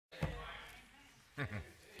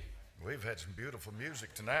We've had some beautiful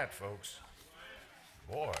music tonight, folks.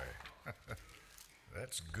 Boy,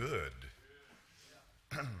 that's good.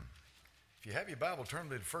 If you have your Bible, turn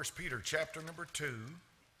to 1 Peter chapter number 2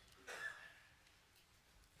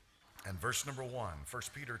 and verse number 1. 1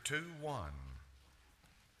 Peter 2, 1.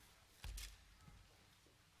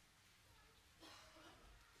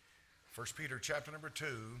 1 Peter chapter number 2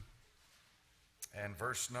 and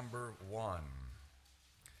verse number 1.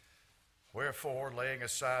 Wherefore, laying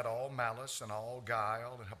aside all malice and all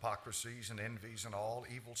guile and hypocrisies and envies and all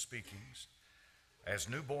evil speakings, as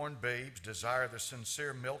newborn babes desire the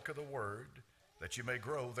sincere milk of the word, that you may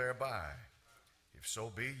grow thereby. If so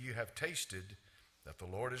be you have tasted that the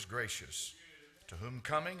Lord is gracious, to whom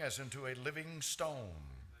coming as into a living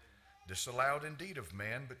stone, disallowed indeed of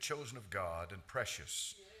men, but chosen of God and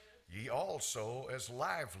precious, ye also as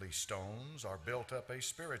lively stones are built up a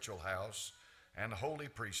spiritual house and holy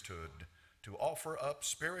priesthood, to offer up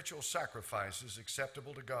spiritual sacrifices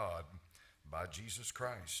acceptable to God by Jesus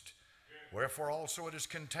Christ. Wherefore also it is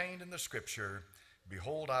contained in the Scripture,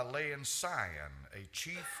 Behold, I lay in Sion a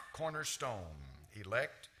chief cornerstone,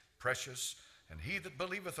 elect, precious, and he that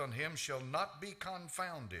believeth on him shall not be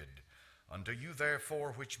confounded. Unto you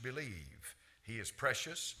therefore which believe, he is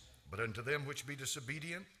precious, but unto them which be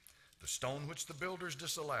disobedient, the stone which the builders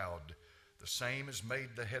disallowed, the same is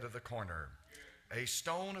made the head of the corner, a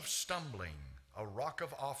stone of stumbling, a rock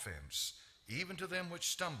of offense, even to them which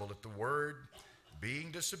stumble at the word,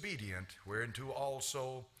 being disobedient, whereunto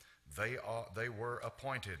also they were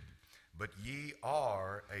appointed. But ye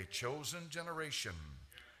are a chosen generation,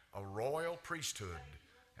 a royal priesthood,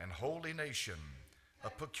 and holy nation, a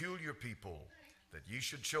peculiar people, that ye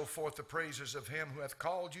should show forth the praises of him who hath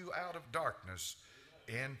called you out of darkness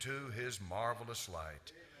into his marvelous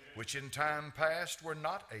light, which in time past were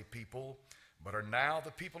not a people, but are now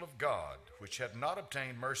the people of God, which had not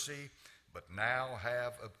obtained mercy, but now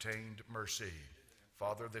have obtained mercy.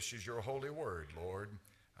 Father, this is your holy word, Lord.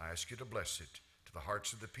 I ask you to bless it to the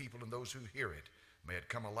hearts of the people and those who hear it. May it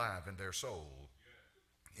come alive in their soul.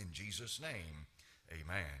 In Jesus' name,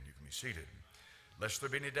 amen. You can be seated. Lest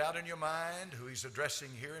there be any doubt in your mind who he's addressing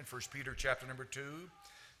here in 1 Peter chapter number 2,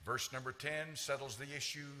 verse number 10 settles the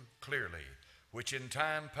issue clearly, which in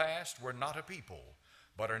time past were not a people,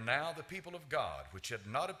 but are now the people of God, which had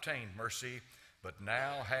not obtained mercy, but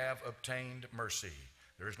now have obtained mercy.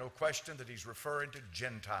 There is no question that he's referring to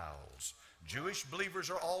Gentiles. Jewish believers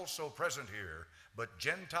are also present here, but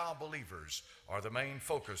Gentile believers are the main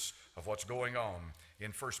focus of what's going on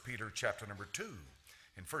in 1 Peter chapter number 2.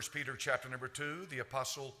 In 1 Peter chapter number 2, the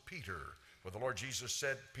apostle Peter, where the Lord Jesus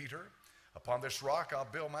said, Peter, upon this rock I'll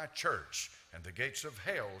build my church, and the gates of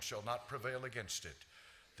hell shall not prevail against it.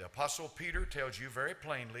 The apostle Peter tells you very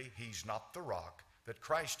plainly he's not the rock, that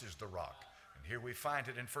Christ is the rock. And here we find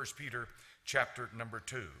it in 1 Peter chapter number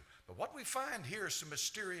 2. But what we find here is some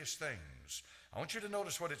mysterious things. I want you to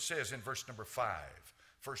notice what it says in verse number 5.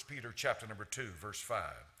 1 Peter chapter number 2, verse 5.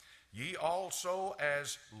 Ye also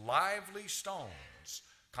as lively stones,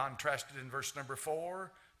 contrasted in verse number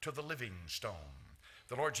 4 to the living stone.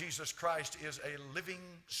 The Lord Jesus Christ is a living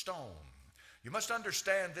stone. You must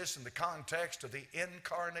understand this in the context of the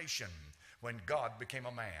incarnation, when God became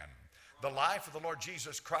a man. The life of the Lord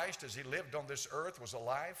Jesus Christ as he lived on this earth was a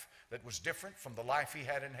life that was different from the life he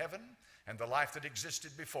had in heaven and the life that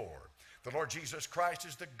existed before. The Lord Jesus Christ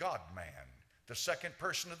is the God-man, the second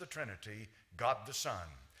person of the Trinity, God the Son.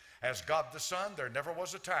 As God the Son, there never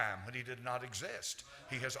was a time when he did not exist.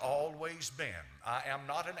 He has always been. I am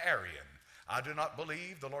not an Arian. I do not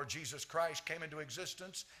believe the Lord Jesus Christ came into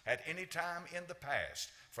existence at any time in the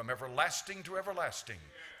past. From everlasting to everlasting,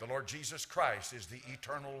 the Lord Jesus Christ is the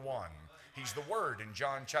eternal one. He's the Word in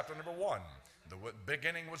John chapter number 1. The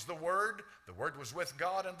beginning was the Word was with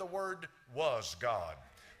God, and the Word was God.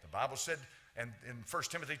 The Bible said, and in 1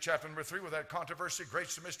 Timothy chapter number 3, without controversy, great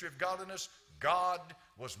is the mystery of godliness, God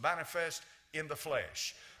was manifest in the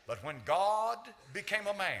flesh. But when God became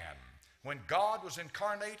a man, when God was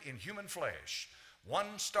incarnate in human flesh, one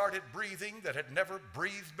started breathing that had never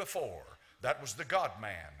breathed before. That was the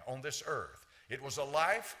God-man on this earth. It was a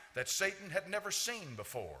life that Satan had never seen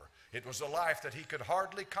before. It was a life that he could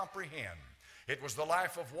hardly comprehend. It was the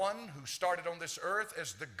life of one who started on this earth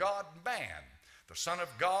as the God-man, the Son of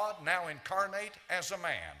God, now incarnate as a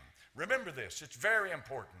man. Remember this, it's very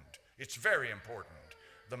important. It's very important.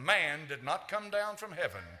 The man did not come down from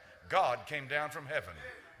heaven. God came down from heaven.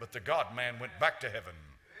 But the God-man went back to heaven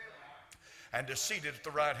and is seated at the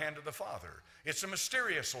right hand of the Father. It's a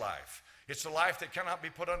mysterious life. It's a life that cannot be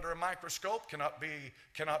put under a microscope, cannot be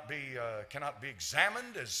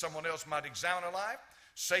examined as someone else might examine a life.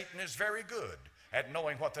 Satan is very good at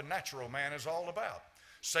knowing what the natural man is all about.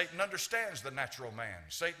 Satan understands the natural man.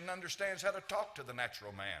 Satan understands how to talk to the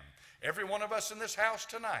natural man. Every one of us in this house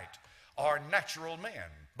tonight are natural men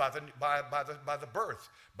by the birth,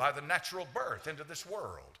 by the natural birth into this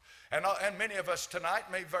world. And many of us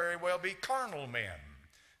tonight may very well be carnal men,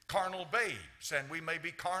 carnal babes, and we may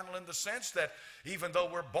be carnal in the sense that even though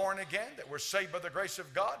we're born again, that we're saved by the grace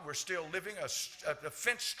of God, we're still living a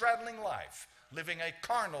fence-straddling life, living a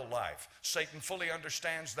carnal life. Satan fully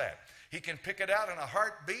understands that. He can pick it out in a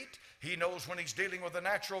heartbeat. He knows when he's dealing with a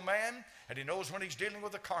natural man, and he knows when he's dealing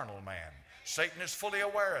with a carnal man. Satan is fully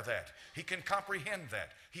aware of that. He can comprehend that.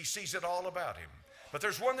 He sees it all about him. But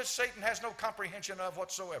there's one that Satan has no comprehension of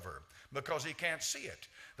whatsoever because he can't see it.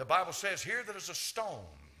 The Bible says here that is a stone,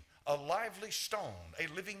 a lively stone,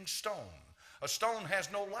 a living stone. A stone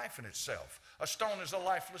has no life in itself. A stone is a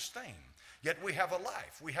lifeless thing. Yet we have a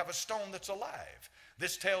life. We have a stone that's alive.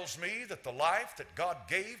 This tells me that the life that God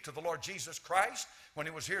gave to the Lord Jesus Christ when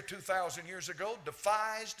he was here 2,000 years ago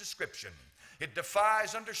defies description. It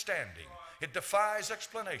defies understanding. It defies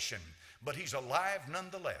explanation. But he's alive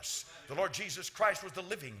nonetheless. The Lord Jesus Christ was the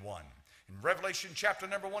living one. In Revelation chapter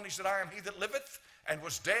number 1, he said, I am he that liveth and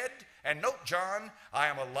was dead. And note, John, I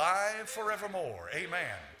am alive forevermore.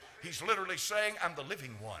 Amen. He's literally saying, I'm the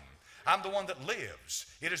living one. I'm the one that lives.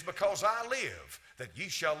 It is because I live that ye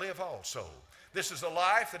shall live also. This is a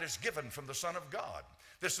life that is given from the Son of God.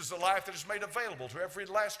 This is a life that is made available to every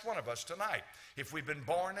last one of us tonight if we've been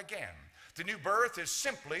born again. The new birth is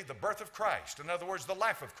simply the birth of Christ. In other words, the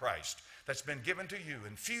life of Christ that's been given to you,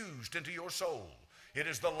 infused into your soul. It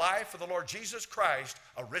is the life of the Lord Jesus Christ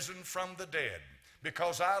arisen from the dead.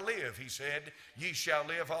 Because I live, he said, ye shall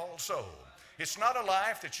live also. It's not a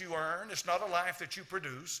life that you earn. It's not a life that you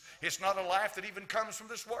produce. It's not a life that even comes from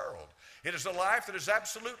this world. It is a life that is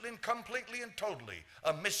absolutely and completely and totally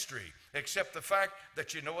a mystery, except the fact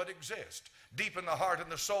that you know it exists. Deep in the heart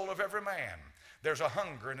and the soul of every man, there's a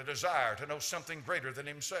hunger and a desire to know something greater than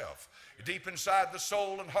himself. Deep inside the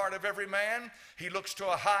soul and heart of every man, he looks to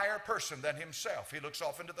a higher person than himself. He looks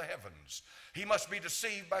off into the heavens. He must be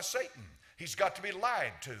deceived by Satan. He's got to be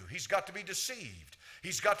lied to. He's got to be deceived.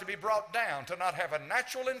 He's got to be brought down to not have a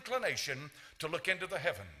natural inclination to look into the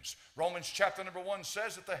heavens. Romans chapter number 1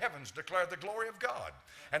 says that the heavens declare the glory of God,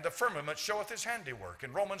 and the firmament showeth his handiwork.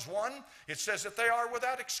 In Romans 1, it says that they are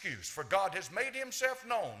without excuse, for God has made himself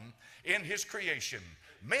known in his creation.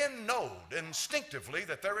 Men know instinctively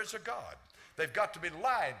that there is a God. They've got to be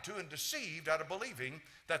lied to and deceived out of believing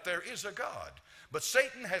that there is a God. But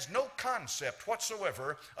Satan has no concept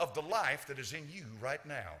whatsoever of the life that is in you right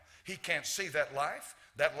now. He can't see that life.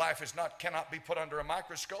 That life cannot be put under a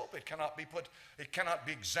microscope. It cannot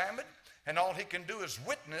be examined. And all he can do is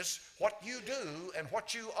witness what you do and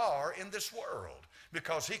what you are in this world,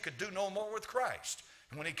 because he could do no more with Christ.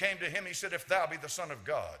 And when he came to him, he said, if thou be the Son of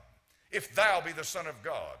God, if thou be the Son of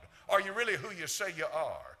God, are you really who you say you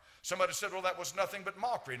are? Somebody said, well, that was nothing but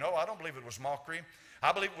mockery. No, I don't believe it was mockery.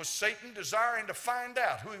 I believe it was Satan desiring to find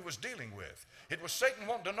out who he was dealing with. It was Satan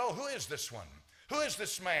wanting to know, who is this one? Who is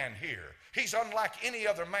this man here? He's unlike any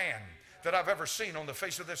other man that I've ever seen on the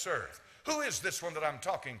face of this earth. Who is this one that I'm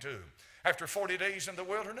talking to? After 40 days in the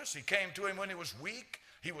wilderness, he came to him when he was weak,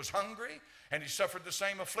 he was hungry, and he suffered the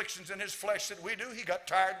same afflictions in his flesh that we do. He got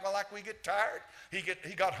tired like we get tired. He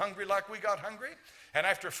got hungry like we got hungry. And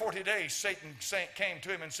after 40 days, Satan came to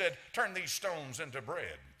him and said, turn these stones into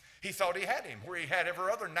bread. He thought he had him where he had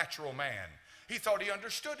every other natural man. He thought he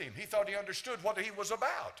understood him. He thought he understood what he was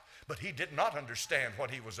about. But he did not understand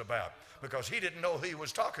what he was about, because he didn't know who he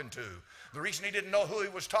was talking to. The reason he didn't know who he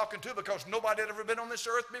was talking to, because nobody had ever been on this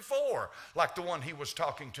earth before like the one he was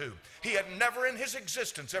talking to. He had never in his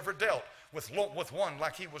existence ever dealt with one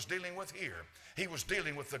like he was dealing with here. He was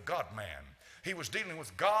dealing with the God-man. He was dealing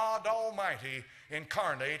with God Almighty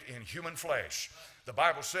incarnate in human flesh. The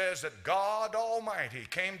Bible says that God Almighty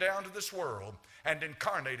came down to this world and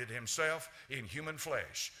incarnated himself in human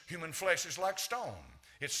flesh. Human flesh is like stone.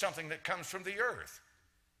 It's something that comes from the earth.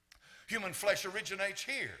 Human flesh originates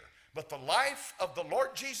here. But the life of the Lord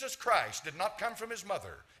Jesus Christ did not come from his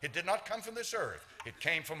mother. It did not come from this earth. It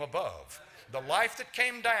came from above. The life that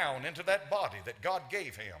came down into that body that God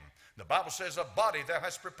gave him. The Bible says, a body thou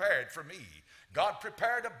hast prepared for me. God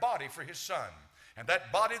prepared a body for his son. And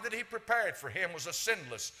that body that he prepared for him was a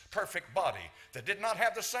sinless, perfect body that did not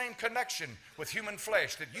have the same connection with human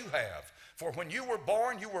flesh that you have. For when you were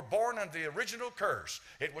born under the original curse.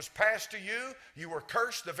 It was passed to you. You were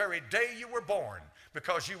cursed the very day you were born,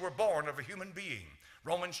 because you were born of a human being.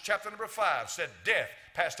 Romans chapter number 5 said, death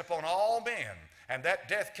passed upon all men, and that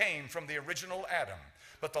death came from the original Adam.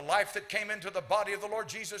 but the life that came into the body of the Lord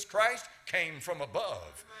Jesus Christ came from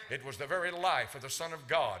above. It was the very life of the Son of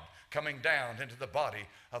God coming down into the body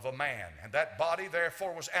of a man. And that body,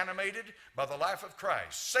 therefore, was animated by the life of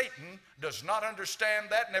Christ. Satan does not understand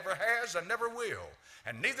that, never has, and never will.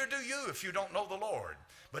 And neither do you if you don't know the Lord.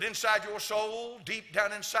 But inside your soul, deep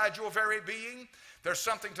down inside your very being, there's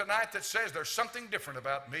something tonight that says there's something different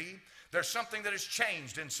about me. There's something that has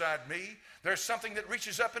changed inside me. There's something that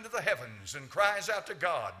reaches up into the heavens and cries out to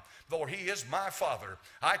God, for He is my Father.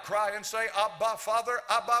 I cry and say, Abba,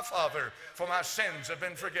 Father, for my sins have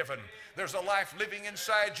been forgiven. There's a life living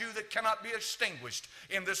inside you that cannot be extinguished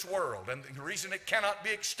in this world. And the reason it cannot be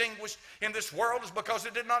extinguished in this world is because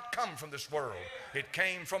it did not come from this world. It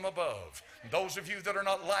came from above. Those of you that are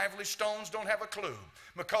not lively stones don't have a clue,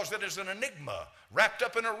 because it is an enigma wrapped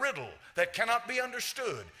up in a riddle that cannot be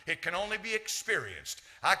understood. It can only be experienced.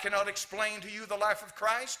 I cannot explain to you the life of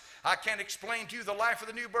Christ. I can't explain to you the life of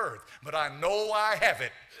the new birth, but I know I have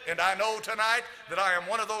it. And I know tonight that I am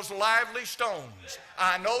one of those lively stones.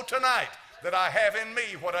 I know tonight that I have in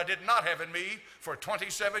me what I did not have in me for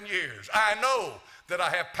 27 years. I know that I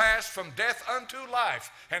have passed from death unto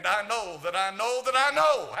life. And I know that I know that I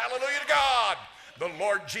know, hallelujah to God, the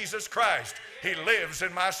Lord Jesus Christ, He lives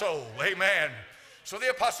in my soul. Amen. So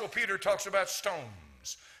the Apostle Peter talks about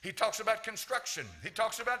stones. He talks about construction. He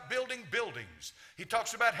talks about building buildings. He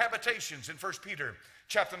talks about habitations in 1 Peter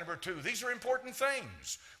chapter number 2. These are important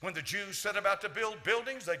things. When the Jews set about to build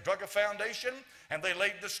buildings, they dug a foundation and they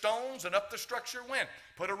laid the stones, and up the structure went.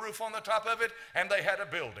 Put a roof on the top of it, and they had a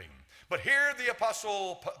building. But here the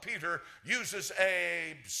Apostle Peter uses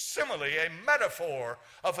a simile, a metaphor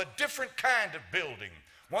of a different kind of building.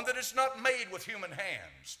 One that is not made with human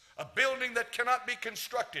hands. A building that cannot be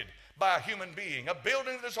constructed by a human being. A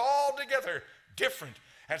building that is altogether different.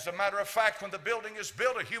 As a matter of fact, when the building is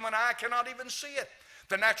built, a human eye cannot even see it.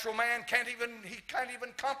 The natural man can't even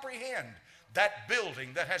comprehend that building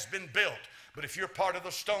that has been built. But if you're part of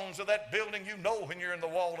the stones of that building, you know when you're in the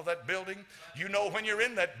wall of that building. You know when you're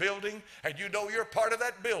in that building, and you know you're part of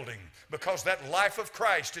that building, because that life of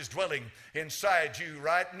Christ is dwelling inside you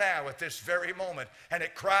right now at this very moment. And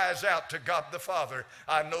it cries out to God the Father,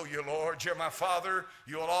 I know you, Lord. You're my Father.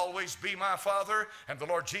 You will always be my Father. And the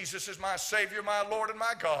Lord Jesus is my Savior, my Lord, and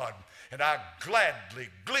my God. And I gladly,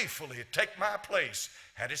 gleefully take my place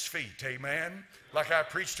at His feet. Amen. Like I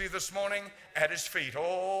preached to you this morning, at His feet.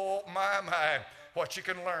 Oh, my, what you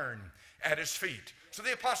can learn at His feet. So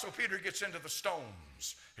the Apostle Peter gets into the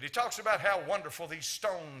stones, and he talks about how wonderful these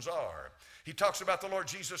stones are. He talks about the Lord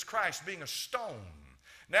Jesus Christ being a stone.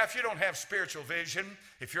 Now, if you don't have spiritual vision,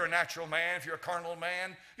 if you're a natural man, if you're a carnal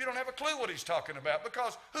man, you don't have a clue what he's talking about,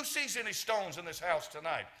 because who sees any stones in this house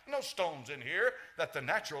tonight? No stones in here that the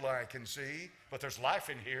natural eye can see, but there's life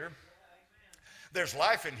in here. There's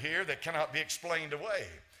life in here that cannot be explained away.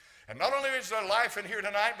 And not only is there life in here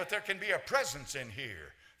tonight, but there can be a presence in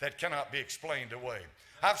here that cannot be explained away.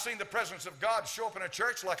 I've seen the presence of God show up in a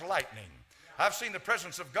church like lightning. I've seen the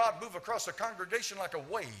presence of God move across a congregation like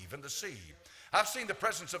a wave in the sea. I've seen the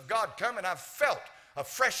presence of God come, and I've felt a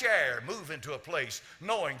fresh air move into a place,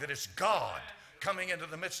 knowing that it's God coming into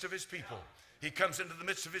the midst of His people. He comes into the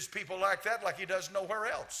midst of His people like that, like He does nowhere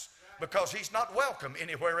else, because He's not welcome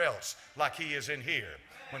anywhere else like He is in here.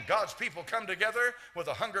 When God's people come together with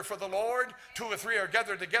a hunger for the Lord, 2 or 3 are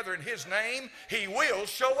gathered together in His name, He will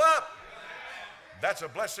show up. That's a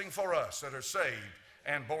blessing for us that are saved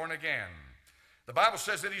and born again. The Bible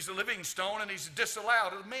says that He's a living stone and He's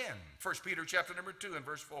disallowed of men. 1 Peter chapter number 2 and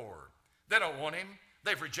verse 4. They don't want Him.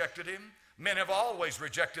 They've rejected Him. Men have always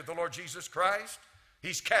rejected the Lord Jesus Christ.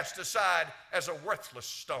 He's cast aside as a worthless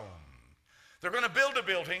stone. They're going to build a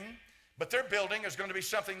building, but their building is going to be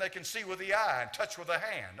something they can see with the eye and touch with the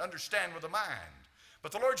hand, understand with the mind.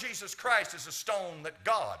 But the Lord Jesus Christ is a stone that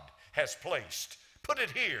God has placed. Put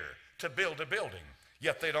it here to build a building.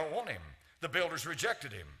 Yet they don't want Him. The builders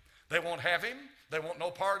rejected Him. They won't have Him. They want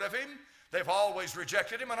no part of Him. They've always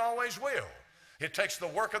rejected Him and always will. It takes the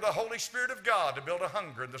work of the Holy Spirit of God to build a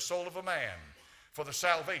hunger in the soul of a man for the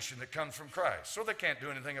salvation that comes from Christ. So they can't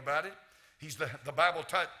do anything about it. The Bible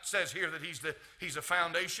says here that he's a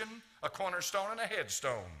foundation, a cornerstone, and a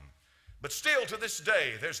headstone. But still to this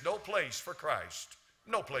day, there's no place for Christ.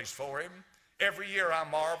 No place for Him. Every year I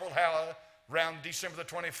marvel how around December the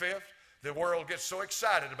 25th, the world gets so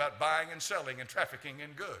excited about buying and selling and trafficking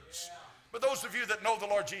in goods. But those of you that know the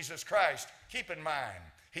Lord Jesus Christ, keep in mind,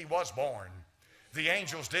 He was born. The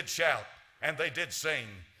angels did shout, and they did sing.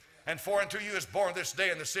 And for unto you is born this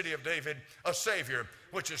day in the city of David a Savior,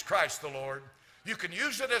 which is Christ the Lord. You can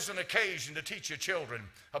use it as an occasion to teach your children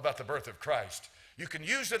about the birth of Christ. You can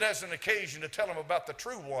use it as an occasion to tell them about the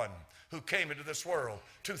true one who came into this world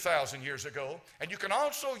 2,000 years ago. And you can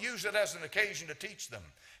also use it as an occasion to teach them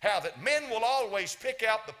how that men will always pick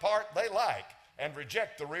out the part they like and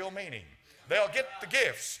reject the real meaning. They'll get the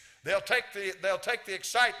gifts. They'll take the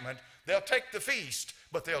excitement. They'll take the feast,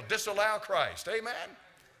 but they'll disallow Christ. Amen?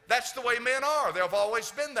 That's the way men are. They've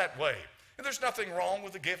always been that way. And there's nothing wrong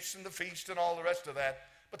with the gifts and the feast and all the rest of that.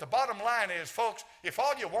 But the bottom line is, folks, if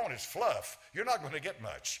all you want is fluff, you're not going to get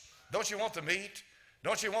much. Don't you want the meat?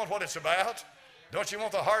 Don't you want what it's about? Don't you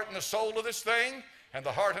want the heart and the soul of this thing? And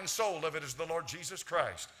the heart and soul of it is the Lord Jesus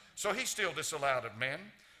Christ. So he still disallowed it, men.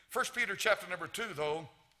 1 Peter chapter number 2, though,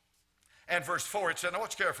 and verse 4, it said, now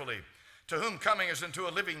watch carefully. To whom coming as into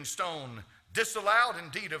a living stone, disallowed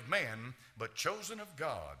indeed of men, but chosen of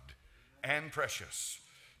God and precious.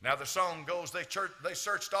 Now the song goes, they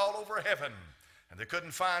searched all over heaven, and they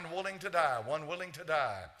couldn't find one willing to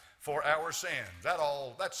die for our sins.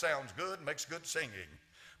 That sounds good, makes good singing.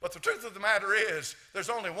 But the truth of the matter is, there's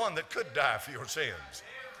only one that could die for your sins.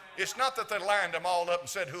 It's not that they lined them all up and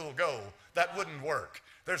said, who'll go? That wouldn't work.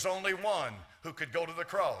 There's only one who could go to the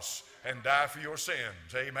cross and die for your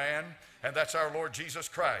sins. Amen? And that's our Lord Jesus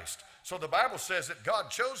Christ. So the Bible says that God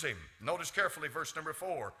chose him. Notice carefully verse number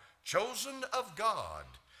 4. Chosen of God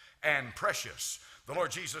and precious. The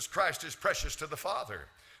Lord Jesus Christ is precious to the Father.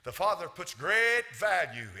 The Father puts great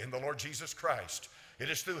value in the Lord Jesus Christ. It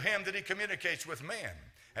is through him that he communicates with men.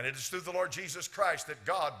 And it is through the Lord Jesus Christ that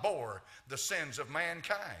God bore the sins of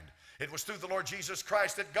mankind. It was through the Lord Jesus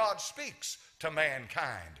Christ that God speaks to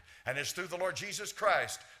mankind. And it's through the Lord Jesus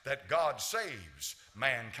Christ that God saves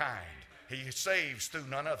mankind. He saves through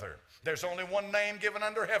none other. There's only one name given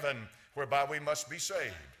under heaven whereby we must be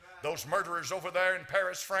saved. Those murderers over there in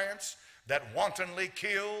Paris, France, that wantonly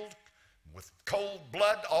killed with cold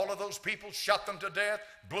blood all of those people, shot them to death,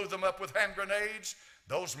 blew them up with hand grenades.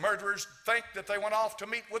 Those murderers think that they went off to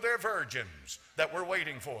meet with their virgins that were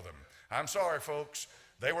waiting for them. I'm sorry, folks.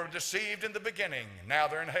 They were deceived in the beginning. Now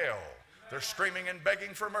they're in hell. They're screaming and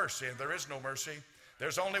begging for mercy, and there is no mercy.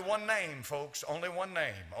 There's only one name, folks. Only one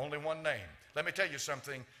name. Only one name. Let me tell you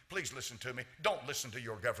something. Please listen to me. Don't listen to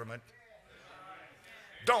your government.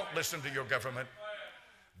 Don't listen to your government.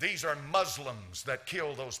 These are Muslims that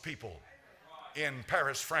kill those people in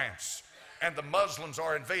Paris, France. And the Muslims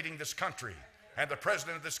are invading this country. And the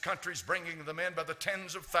president of this country is bringing them in by the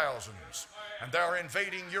tens of thousands. And they are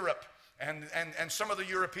invading Europe. And some of the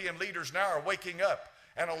European leaders now are waking up.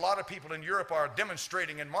 And a lot of people in Europe are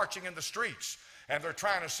demonstrating and marching in the streets. And they're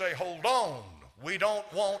trying to say, hold on. We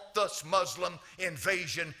don't want this Muslim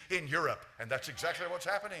invasion in Europe. And that's exactly what's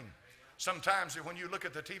happening. Sometimes when you look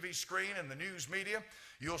at the TV screen and the news media,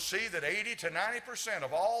 you'll see that 80 to 90%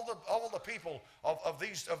 of all the people of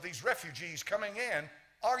these refugees coming in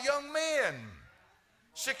are young men,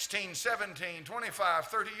 16, 17, 25,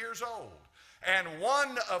 30 years old. And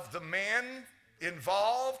one of the men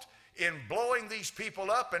involved in blowing these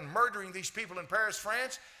people up and murdering these people in Paris,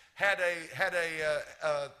 France, had a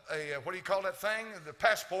what do you call that thing? The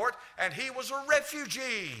passport, and he was a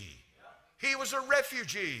refugee. He was a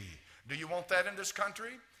refugee. Do you want that in this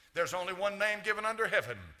country? There's only one name given under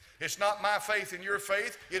heaven. It's not my faith and your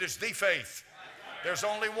faith. It is the faith. There's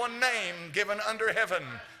only one name given under heaven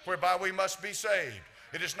whereby we must be saved.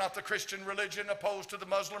 It is not the Christian religion opposed to the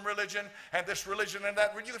Muslim religion and this religion and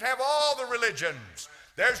that. You can have all the religions.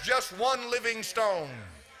 There's just one living stone,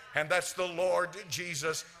 and that's the Lord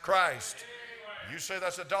Jesus Christ. You say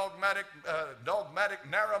that's a dogmatic,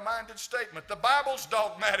 narrow-minded statement. The Bible's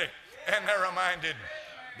dogmatic and narrow-minded.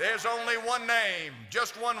 There's only one name,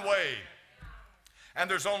 just one way, and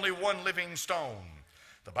there's only one living stone.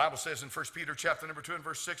 The Bible says in 1 Peter chapter number 2 and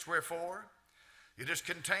verse 6, wherefore it is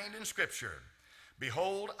contained in Scripture,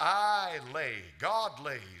 behold, God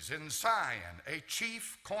lays in Zion a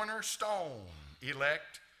chief cornerstone,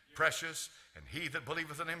 elect, precious, and he that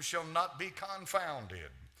believeth in him shall not be confounded.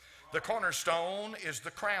 The cornerstone is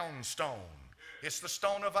the crown stone. It's the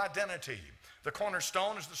stone of identity. The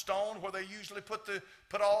cornerstone is the stone where they usually put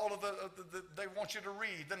all of they want you to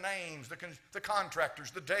read the names, the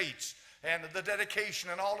contractors, the dates, and the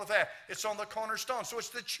dedication and all of that. It's on the cornerstone. So it's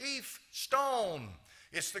the chief stone.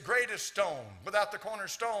 It's the greatest stone. Without the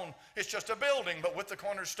cornerstone, it's just a building. But with the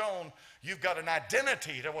cornerstone, you've got an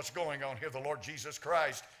identity to what's going on here. The Lord Jesus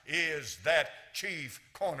Christ is that chief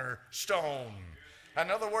cornerstone. In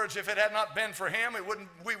other words, if it had not been for him,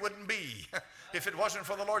 we wouldn't be. If it wasn't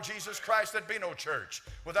for the Lord Jesus Christ, there'd be no church.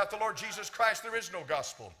 Without the Lord Jesus Christ, there is no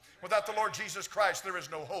gospel. Without the Lord Jesus Christ, there is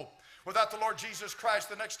no hope. Without the Lord Jesus Christ,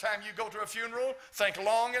 the next time you go to a funeral, think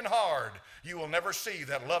long and hard. You will never see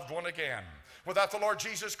that loved one again. Without the Lord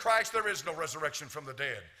Jesus Christ, there is no resurrection from the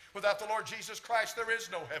dead. Without the Lord Jesus Christ, there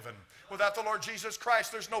is no heaven. Without the Lord Jesus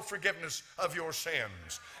Christ, there's no forgiveness of your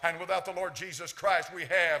sins. And without the Lord Jesus Christ, we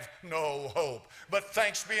have no hope. But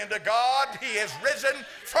thanks be unto God, he is risen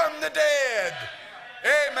from the dead.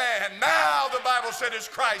 Amen. Now the Bible said, is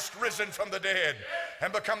Christ risen from the dead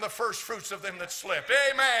and become the first fruits of them that slept.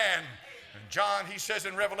 Amen. And John, he says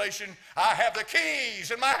in Revelation, I have the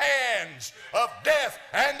keys in my hands of death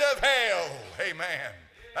and of hell. Amen.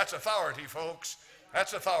 That's authority, folks.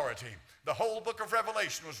 That's authority. The whole book of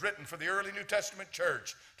Revelation was written for the early New Testament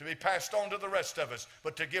church to be passed on to the rest of us,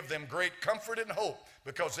 but to give them great comfort and hope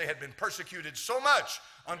because they had been persecuted so much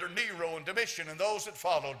under Nero and Domitian and those that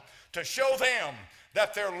followed, to show them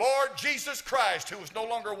that their Lord Jesus Christ, who was no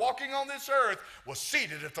longer walking on this earth, was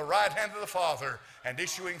seated at the right hand of the Father and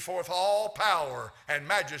issuing forth all power and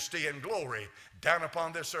majesty and glory down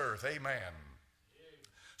upon this earth. Amen.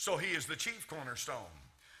 So he is the chief cornerstone.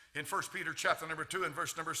 In 1 Peter chapter number 2 and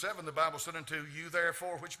verse number 7, the Bible said, unto you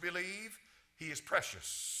therefore which believe, he is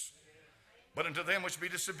precious. But unto them which be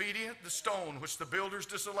disobedient, the stone which the builders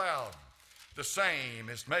disallowed, the same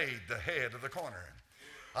is made the head of the corner.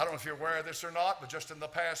 I don't know if you're aware of this or not, but just in the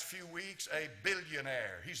past few weeks, a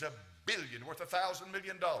billionaire, he's a billion, worth $1,000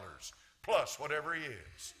 million, plus whatever he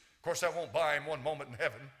is. Of course, that won't buy him one moment in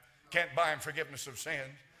heaven. Can't buy him forgiveness of sin.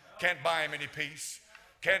 Can't buy him any peace.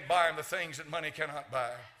 Can't buy him the things that money cannot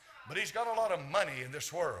buy. But he's got a lot of money in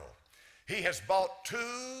this world. He has bought 2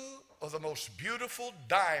 of the most beautiful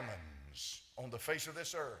diamonds on the face of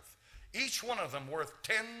this earth. Each one of them worth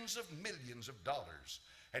tens of millions of dollars.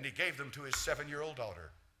 And he gave them to his 7-year-old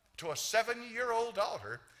daughter. To a 7-year-old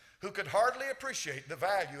daughter who could hardly appreciate the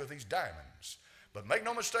value of these diamonds. But make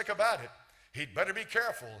no mistake about it, he'd better be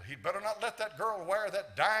careful. He'd better not let that girl wear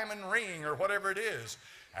that diamond ring or whatever it is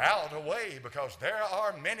out away, because there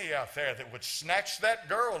are many out there that would snatch that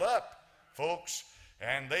girl up, folks,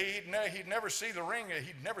 and he'd never see the ring.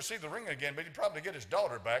 He'd never see the ring again, but he'd probably get his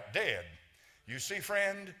daughter back dead. You see,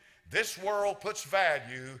 friend, this world puts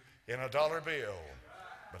value in a dollar bill.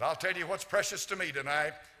 But I'll tell you what's precious to me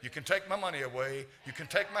tonight. You can take my money away. You can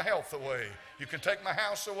take my health away. You can take my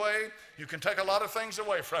house away. You can take a lot of things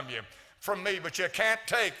away from me, but you can't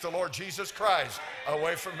take the Lord Jesus Christ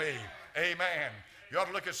away from me. Amen. You ought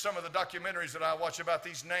to look at some of the documentaries that I watch about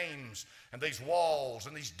these names and these walls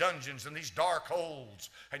and these dungeons and these dark holes.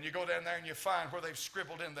 And you go down there and you find where they've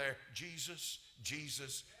scribbled in there, Jesus,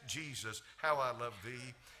 Jesus, Jesus, how I love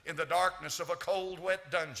thee. In the darkness of a cold, wet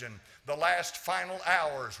dungeon, the last final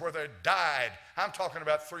hours where they died. I'm talking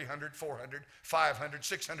about 300, 400, 500,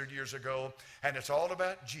 600 years ago. And it's all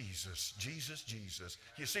about Jesus, Jesus, Jesus.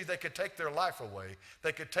 You see, they could take their life away.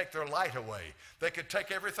 They could take their light away. They could take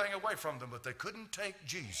everything away from them, but they couldn't take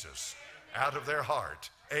Jesus out of their heart.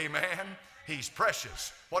 Amen? He's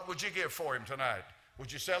precious. What would you give for him tonight?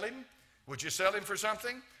 Would you sell him? Would you sell him for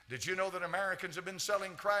something? Did you know that Americans have been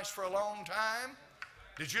selling Christ for a long time?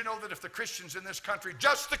 Did you know that if the Christians in this country,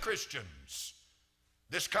 just the Christians,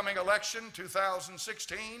 this coming election,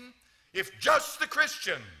 2016, if just the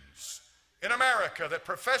Christians in America that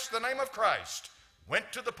profess the name of Christ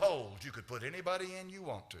went to the polls, you could put anybody in you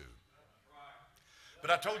want to.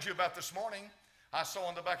 But I told you about this morning, I saw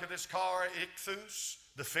on the back of this car, ichthus,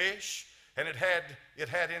 the fish, and it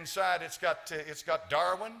had inside, it's got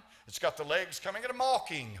Darwin, it's got the legs coming, and a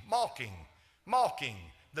mocking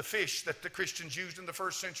the fish that the Christians used in the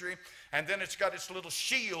first century. And then it's got its little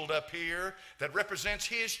shield up here that represents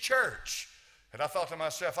his church. And I thought to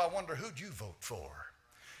myself, I wonder who'd you vote for?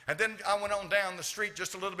 And then I went on down the street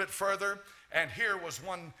just a little bit further, and here was a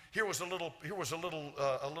little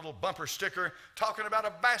bumper sticker talking about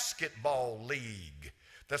a basketball league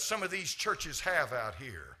that some of these churches have out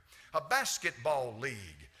here. A basketball league.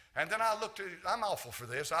 And then I looked at it. I'm awful for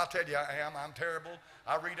this. I'll tell you I am. I'm terrible.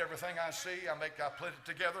 I read everything I see. I put it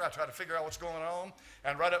together. I try to figure out what's going on.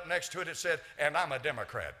 And right up next to it, it said, and I'm a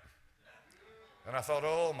Democrat. And I thought,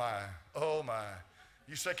 oh my.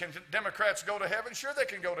 You say, can Democrats go to heaven? Sure, they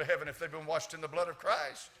can go to heaven if they've been washed in the blood of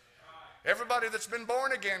Christ. Everybody that's been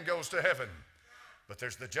born again goes to heaven. But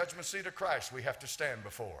there's the judgment seat of Christ we have to stand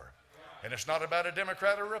before. And it's not about a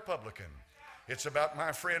Democrat or Republican. It's about,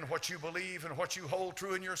 my friend, what you believe and what you hold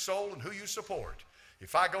true in your soul and who you support.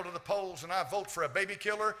 If I go to the polls and I vote for a baby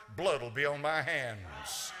killer, blood will be on my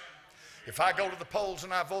hands. If I go to the polls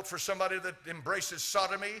and I vote for somebody that embraces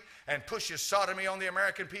sodomy and pushes sodomy on the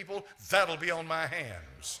American people, that'll be on my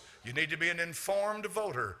hands. You need to be an informed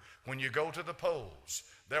voter when you go to the polls.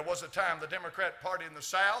 There was a time the Democrat Party in the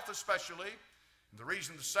South especially, the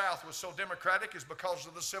reason the South was so democratic is because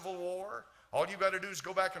of the Civil War. All you got to do is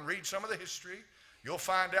go back and read some of the history. You'll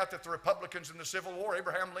find out that the Republicans in the Civil War,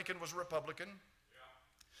 Abraham Lincoln was a Republican.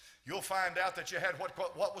 You'll find out that you had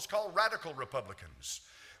what was called radical Republicans.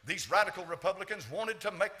 These radical Republicans wanted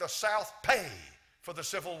to make the South pay for the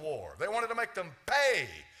Civil War. They wanted to make them pay.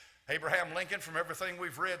 Abraham Lincoln, from everything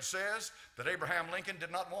we've read, says that Abraham Lincoln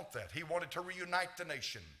did not want that. He wanted to reunite the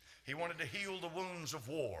nation. He wanted to heal the wounds of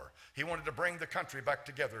war. He wanted to bring the country back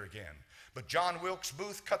together again. But John Wilkes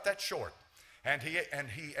Booth cut that short, and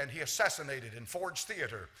he assassinated in Ford's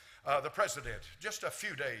Theater the president just a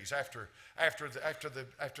few days after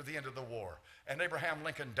the end of the war. And Abraham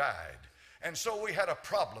Lincoln died. And so we had a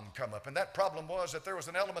problem come up, and that problem was that there was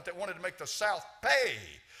an element that wanted to make the South pay,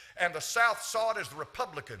 and the South saw it as the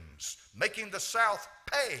Republicans making the South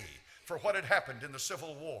pay for what had happened in the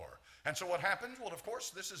Civil War. And so what happened? Well, of course,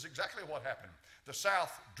 this is exactly what happened. The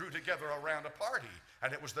South drew together around a party,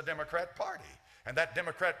 and it was the Democrat Party. And that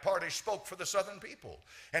Democrat Party spoke for the Southern people.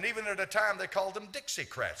 And even at a time, they called them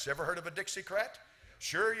Dixiecrats. Ever heard of a Dixiecrat?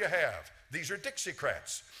 Sure you have. These are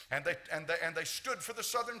Dixiecrats. And they stood for the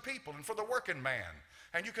Southern people and for the working man.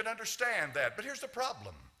 And you can understand that. But here's the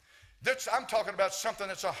problem. I'm talking about something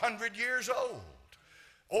that's 100 years old.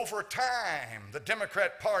 Over time, the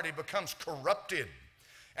Democrat Party becomes corrupted.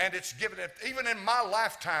 And it's given it, even in my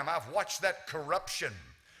lifetime, I've watched that corruption.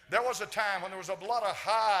 There was a time when there was a lot of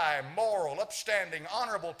high, moral, upstanding,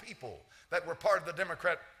 honorable people that were part of the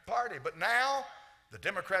Democrat Party. But now, the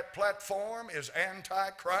Democrat platform is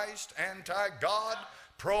anti-Christ, anti-God,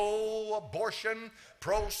 pro-abortion,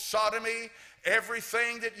 pro-sodomy,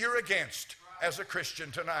 everything that you're against as a Christian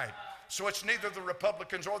tonight. So it's neither the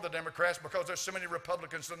Republicans or the Democrats, because there's so many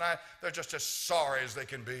Republicans tonight, they're just as sorry as they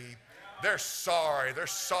can be. They're sorry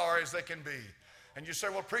as they can be. And you say,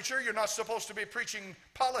 well, preacher, you're not supposed to be preaching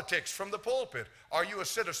politics from the pulpit. Are you a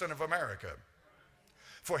citizen of America?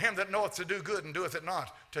 For him that knoweth to do good and doeth it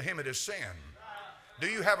not, to him it is sin. Do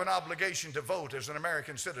you have an obligation to vote as an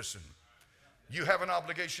American citizen? You have an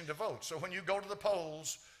obligation to vote. So when you go to the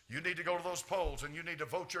polls, you need to go to those polls and you need to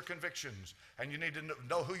vote your convictions, and you need to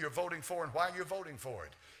know who you're voting for and why you're voting for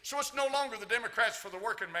it. So it's no longer the Democrats for the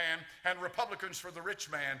working man and Republicans for the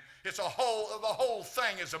rich man. The whole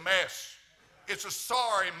thing is a mess. It's a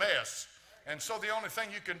sorry mess. And so the only thing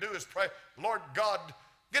you can do is pray, Lord God,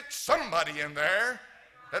 get somebody in there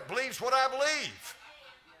that believes what I believe.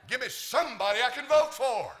 Give me somebody I can vote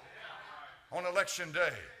for on election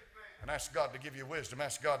day. And ask God to give you wisdom.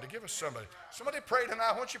 Ask God to give us somebody. Somebody pray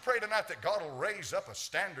tonight. Why don't you pray tonight that God will raise up a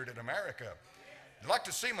standard in America? I'd like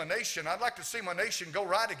to see my nation. I'd like to see my nation go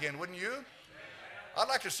right again, wouldn't you? I'd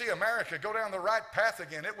like to see America go down the right path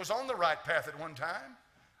again. It was on the right path at one time.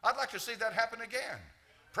 I'd like to see that happen again.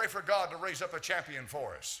 Pray for God to raise up a champion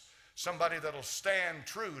for us. Somebody that'll stand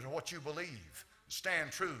true to what you believe. Stand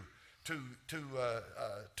true to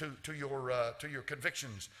your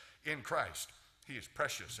convictions in Christ. He is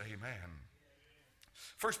precious. Amen.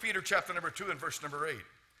 1 Peter chapter number 2 and verse number 8.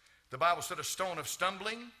 The Bible said, a stone of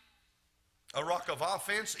stumbling, a rock of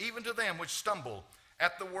offense, even to them which stumble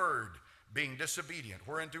at the word, being disobedient,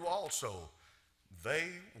 whereunto also they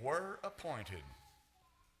were appointed.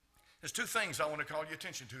 There's two things I want to call your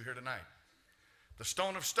attention to here tonight. The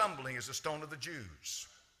stone of stumbling is the stone of the Jews.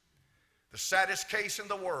 The saddest case in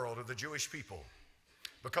the world are the Jewish people,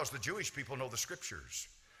 because the Jewish people know the scriptures.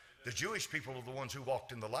 The Jewish people are the ones who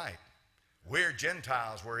walked in the light. We're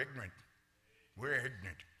Gentiles. We're ignorant. We're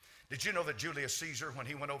ignorant. Did you know that Julius Caesar, when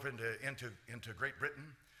he went over into Great Britain,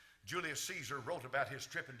 Julius Caesar wrote about his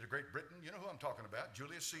trip into Great Britain. You know who I'm talking about,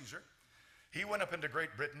 Julius Caesar. He went up into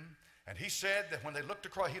Great Britain, and he said that when he looked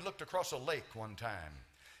across a lake one time.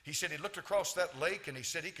 He said he looked across that lake, and he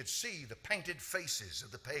said he could see the painted faces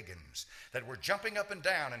of the pagans that were jumping up and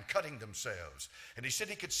down and cutting themselves. And he said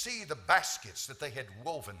he could see the baskets that they had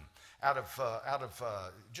woven out of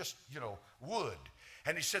wood.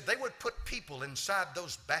 And he said they would put people inside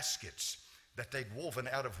those baskets that they'd woven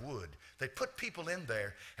out of wood. They'd put people in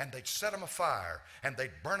there, and they'd set them afire, and they'd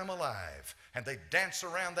burn them alive, and they'd dance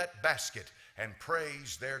around that basket and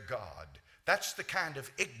praise their God. That's the kind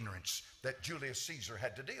of ignorance that Julius Caesar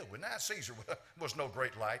had to deal with. Now, Caesar was no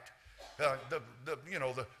great light.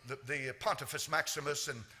 The Pontifex Maximus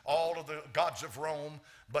and all of the gods of Rome,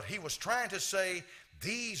 but he was trying to say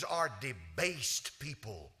these are debased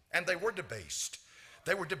people, and they were debased.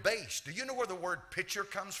 They were debased. Do you know where the word pitcher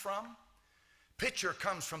comes from? Pitcher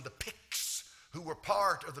comes from the Picts, who were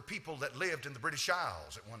part of the people that lived in the British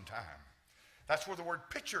Isles at one time. That's where the word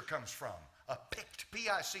pitcher comes from, a Pict,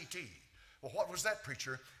 P-I-C-T. Well, what was that,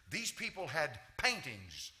 preacher? These people had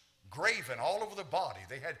paintings graven all over their body.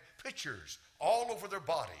 They had pictures all over their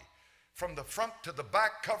body. from the front to the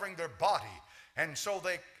back, covering their body. And so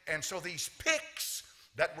these pics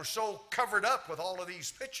that were so covered up with all of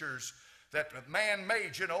these pictures that man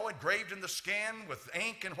made, engraved in the skin with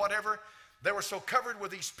ink and whatever, they were so covered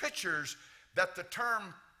with these pictures that the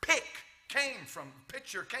term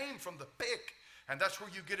picture came from the pic, and that's where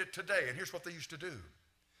you get it today. And here's what they used to do.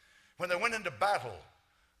 When they went into battle,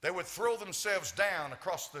 they would throw themselves down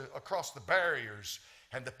across the barriers,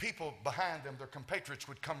 and the people behind them, their compatriots,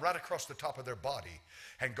 would come right across the top of their body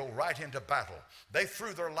and go right into battle. They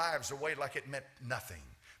threw their lives away like it meant nothing.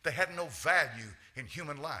 They had no value in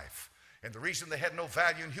human life. And the reason they had no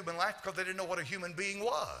value in human life, because they didn't know what a human being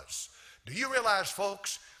was. Do you realize,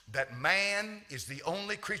 folks, that man is the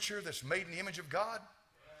only creature that's made in the image of God?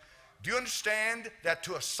 Do you understand that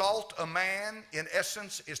to assault a man, in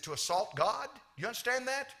essence, is to assault God? Do you understand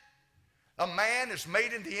that? A man is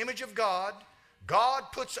made in the image of God. God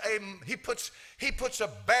puts a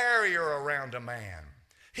barrier around a man.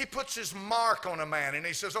 He puts his mark on a man, and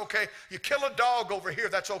he says, okay, you kill a dog over here,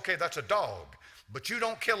 that's okay, that's a dog. But you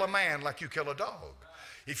don't kill a man like you kill a dog.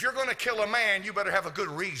 If you're going to kill a man, you better have a good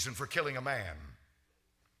reason for killing a man.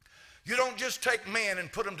 You don't just take men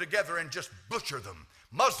and put them together and just butcher them.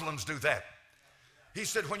 Muslims do that. He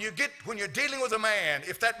said, when you're dealing with a man,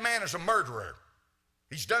 if that man is a murderer,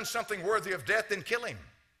 he's done something worthy of death, then kill him.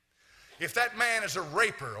 If that man is a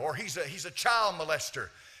raper or he's a child molester,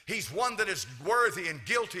 he's one that is worthy and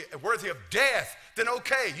guilty, worthy of death, then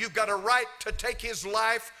okay, you've got a right to take his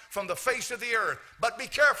life from the face of the earth. But be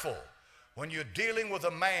careful. When you're dealing with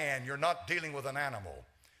a man, you're not dealing with an animal.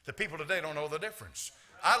 The people today don't know the difference.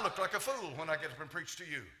 I look like a fool when I get up and preach to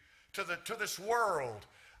you. To this world,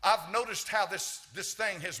 I've noticed how this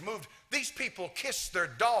thing has moved. These people kiss their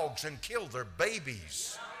dogs and kill their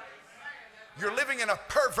babies. You're living in a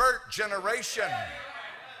pervert generation.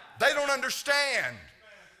 They don't understand.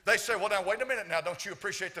 They say, well, now, wait a minute now. Don't you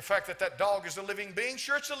appreciate the fact that that dog is a living being?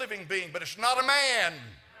 Sure, it's a living being, but it's not a man.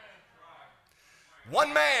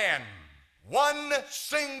 One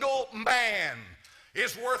single man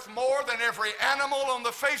is worth more than every animal on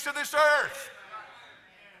the face of this earth.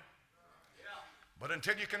 But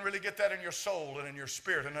until you can really get that in your soul and in your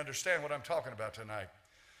spirit and understand what I'm talking about tonight,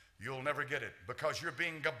 you'll never get it, because you're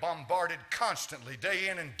being bombarded constantly, day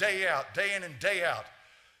in and day out, day in and day out.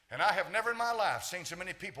 And I have never in my life seen so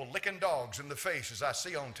many people licking dogs in the face as I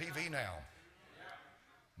see on TV now.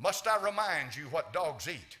 Must I remind you what dogs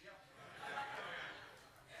eat?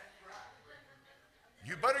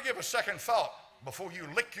 You better give a second thought before you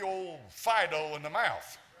lick your old Fido in the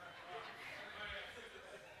mouth.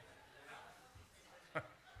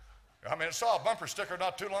 I mean, I saw a bumper sticker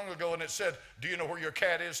not too long ago and it said, do you know where your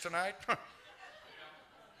cat is tonight?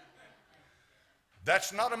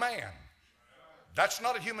 That's not a man. That's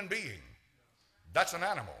not a human being. That's an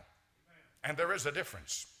animal. And there is a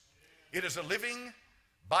difference. It is a living,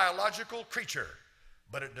 biological creature,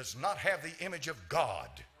 but it does not have the image of God.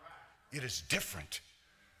 It is different.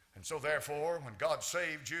 And so therefore, when God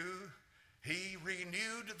saved you, he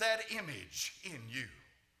renewed that image in you.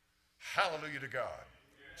 Hallelujah to God.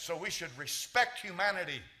 So we should respect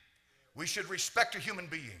humanity. We should respect a human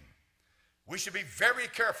being. We should be very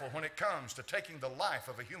careful when it comes to taking the life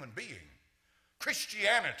of a human being.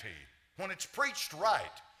 Christianity, when it's preached right,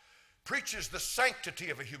 preaches the sanctity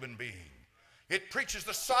of a human being. It preaches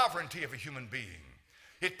the sovereignty of a human being.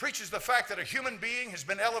 It preaches the fact that a human being has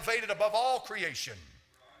been elevated above all creation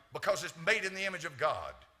because it's made in the image of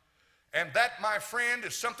God. And that, my friend,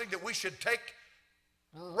 is something that we should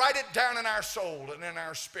write it down in our soul and in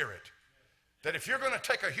our spirit, that if you're going to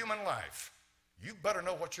take a human life, you better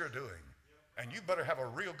know what you're doing, and you better have a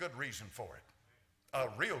real good reason for it. A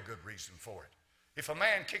real good reason for it. If a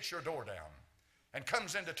man kicks your door down and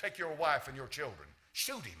comes in to take your wife and your children,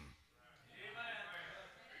 shoot him.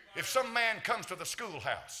 If some man comes to the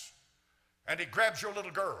schoolhouse and he grabs your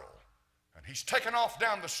little girl and he's taken off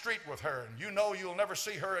down the street with her and you know you'll never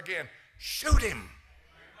see her again, shoot him.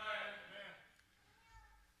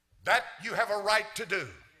 That you have a right to do.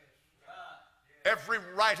 Every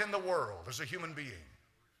right in the world as a human being.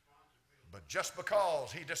 But just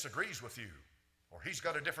because he disagrees with you, or he's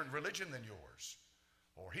got a different religion than yours,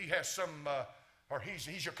 or he has some, or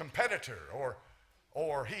he's your competitor,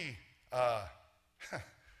 or he,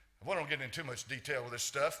 we don't get into too much detail with this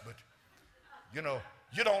stuff, but you know,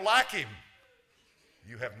 you don't like him.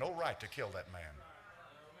 You have no right to kill that man.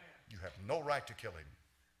 You have no right to kill him.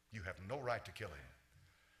 You have no right to kill him.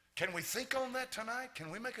 Can we think on that tonight?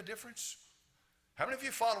 Can we make a difference? How many of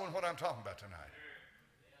you following what I'm talking about tonight?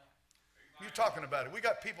 You're talking about it. We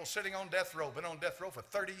got people sitting on death row, been on death row for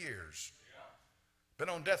 30 years. Been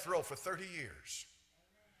on death row for 30 years.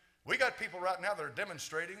 We got people right now that are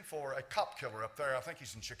demonstrating for a cop killer up there. I think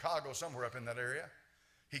he's in Chicago, somewhere up in that area.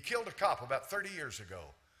 He killed a cop about 30 years ago.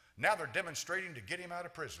 Now they're demonstrating to get him out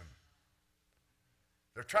of prison.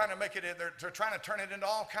 They're trying to make it, they're trying to turn it into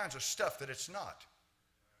all kinds of stuff that it's not.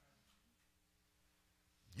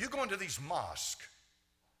 You go into these mosques,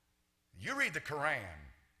 you read the Quran,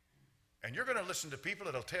 and you're going to listen to people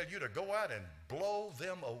that'll tell you to go out and blow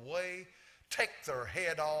them away, take their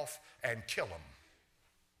head off, and kill them.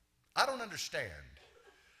 I don't understand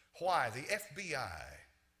why the FBI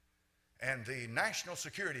and the National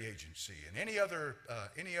Security Agency and any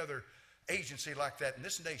other agency like that in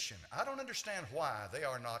this nation, I don't understand why they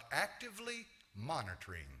are not actively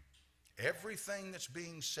monitoring everything that's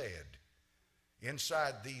being said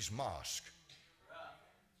inside these mosques.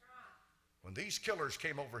 When these killers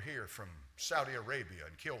came over here from Saudi Arabia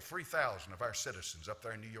and killed 3,000 of our citizens up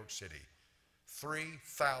there in New York City,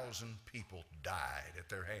 3,000 people died at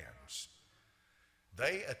their hands.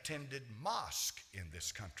 They attended mosque in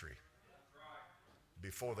this country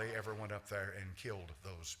before they ever went up there and killed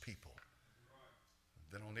those people.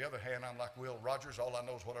 Then on the other hand, I'm like Will Rogers. All I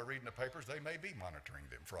know is what I read in the papers. They may be monitoring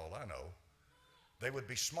them for all I know. They would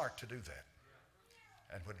be smart to do that.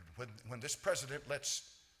 And when this president lets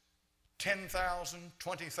 10,000,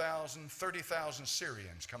 20,000, 30,000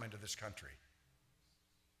 Syrians come into this country,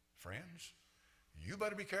 friends, you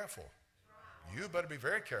better be careful. You better be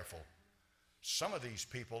very careful. Some of these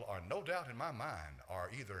people are, no doubt in my mind,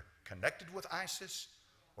 are either connected with ISIS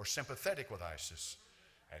or sympathetic with ISIS,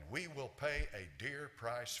 and we will pay a dear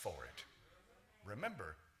price for it.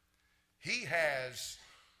 Remember, he has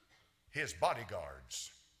his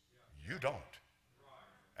bodyguards. You don't.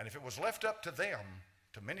 And if it was left up to them,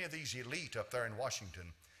 to many of these elite up there in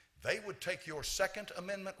Washington, they would take your Second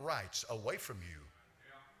Amendment rights away from you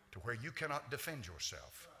to where you cannot defend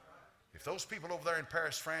yourself. If those people over there in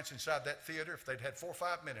Paris, France, inside that theater, if they'd had 4 or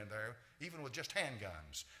 5 men in there, even with just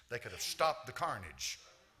handguns, they could have stopped the carnage.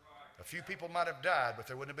 A few people might have died, but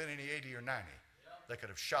there wouldn't have been any 80 or 90. They could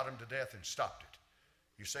have shot them to death and stopped it.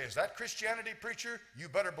 You say, is that Christianity, preacher? You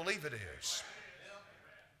better believe it is.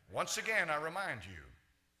 Once again, I remind you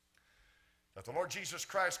that the Lord Jesus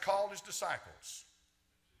Christ called his disciples,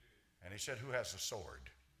 and he said, who has a sword?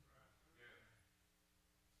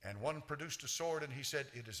 And one produced a sword, and he said,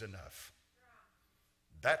 it is enough.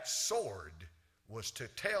 That sword was to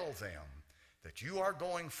tell them that you are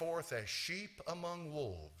going forth as sheep among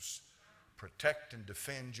wolves. Protect and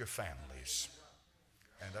defend your families.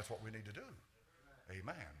 And that's what we need to do.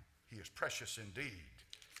 Amen. He is precious indeed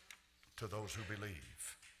to those who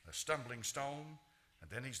believe. A stumbling stone, and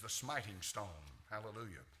then he's the smiting stone.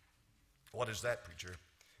 Hallelujah. What is that, preacher?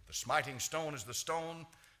 The smiting stone is the stone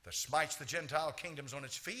that smites the Gentile kingdoms on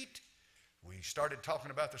its feet. We started talking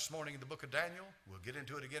about this morning in the book of Daniel. We'll get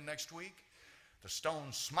into it again next week. The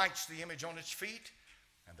stone smites the image on its feet,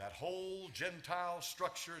 and that whole Gentile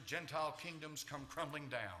structure, Gentile kingdoms come crumbling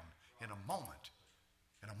down in a moment.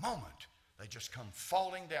 In a moment, they just come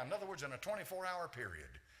falling down. In other words, in a 24-hour period,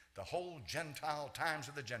 the whole Gentile times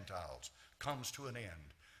of the Gentiles comes to an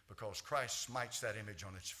end because Christ smites that image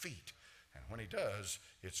on its feet. And when he does,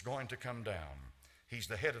 it's going to come down. He's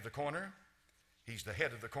the head of the corner. He's the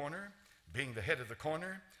head of the corner. Being the head of the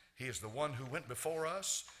corner, he is the one who went before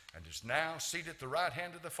us and is now seated at the right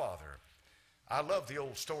hand of the Father. I love the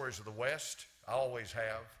old stories of the West. I always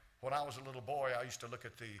have. When I was a little boy, I used to look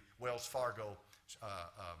at the Wells Fargo,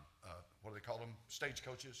 what do they call them,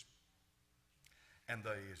 stagecoaches. And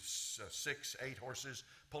the 6, 8 horses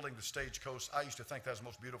pulling the stagecoach. I used to think that was the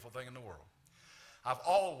most beautiful thing in the world. I've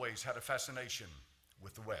always had a fascination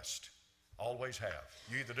with the West. Always have.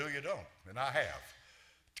 You either do or you don't, and I have.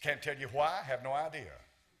 Can't tell you why, have no idea.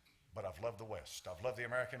 But I've loved the West. I've loved the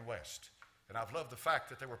American West. And I've loved the fact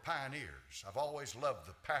that they were pioneers. I've always loved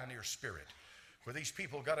the pioneer spirit, where these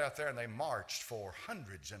people got out there and they marched for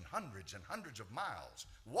hundreds and hundreds and hundreds of miles,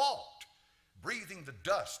 walked, breathing the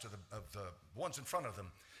dust of the ones in front of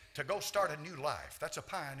them to go start a new life. That's a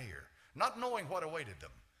pioneer. Not knowing what awaited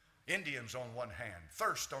them. Indians on one hand,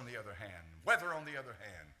 thirst on the other hand, weather on the other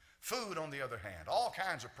hand, food on the other hand, all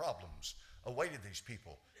kinds of problems awaited these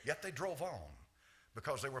people. Yet they drove on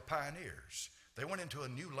because they were pioneers. They went into a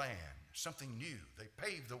new land, something new. They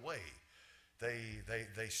paved the way.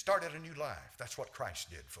 They started a new life. That's what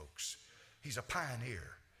Christ did, folks. He's a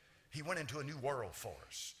pioneer. He went into a new world for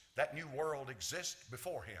us. That new world exists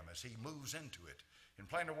before him as he moves into it. In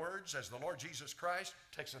plainer words, as the Lord Jesus Christ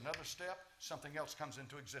takes another step, something else comes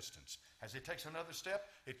into existence. As he takes another step,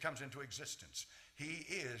 it comes into existence. He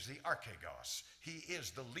is the archegos. He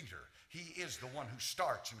is the leader. He is the one who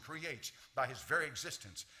starts and creates by his very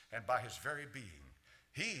existence and by his very being.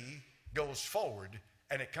 He goes forward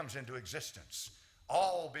and it comes into existence.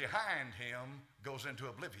 All behind him goes into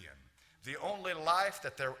oblivion. The only life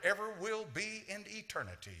that there ever will be in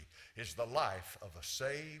eternity is the life of a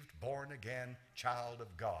saved, born-again child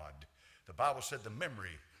of God. The Bible said the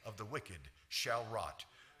memory of the wicked shall rot.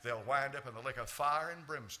 They'll wind up in the lake of fire and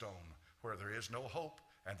brimstone where there is no hope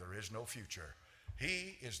and there is no future.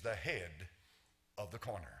 He is the head of the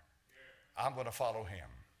corner. I'm going to follow him.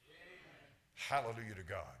 Hallelujah to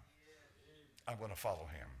God. I'm going to follow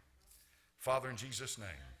him. Father, in Jesus' name,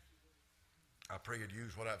 I pray you'd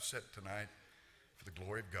use what I've said tonight for the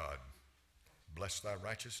glory of God. Bless thy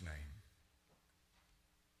righteous name.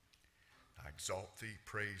 I exalt thee,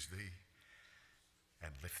 praise thee,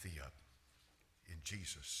 and lift thee up. In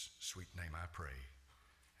Jesus' sweet name I pray,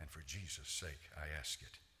 and for Jesus' sake I ask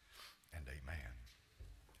it, and amen.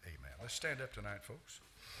 Amen. Let's stand up tonight, folks.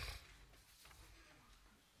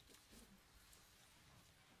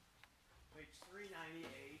 Page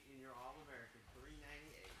 398.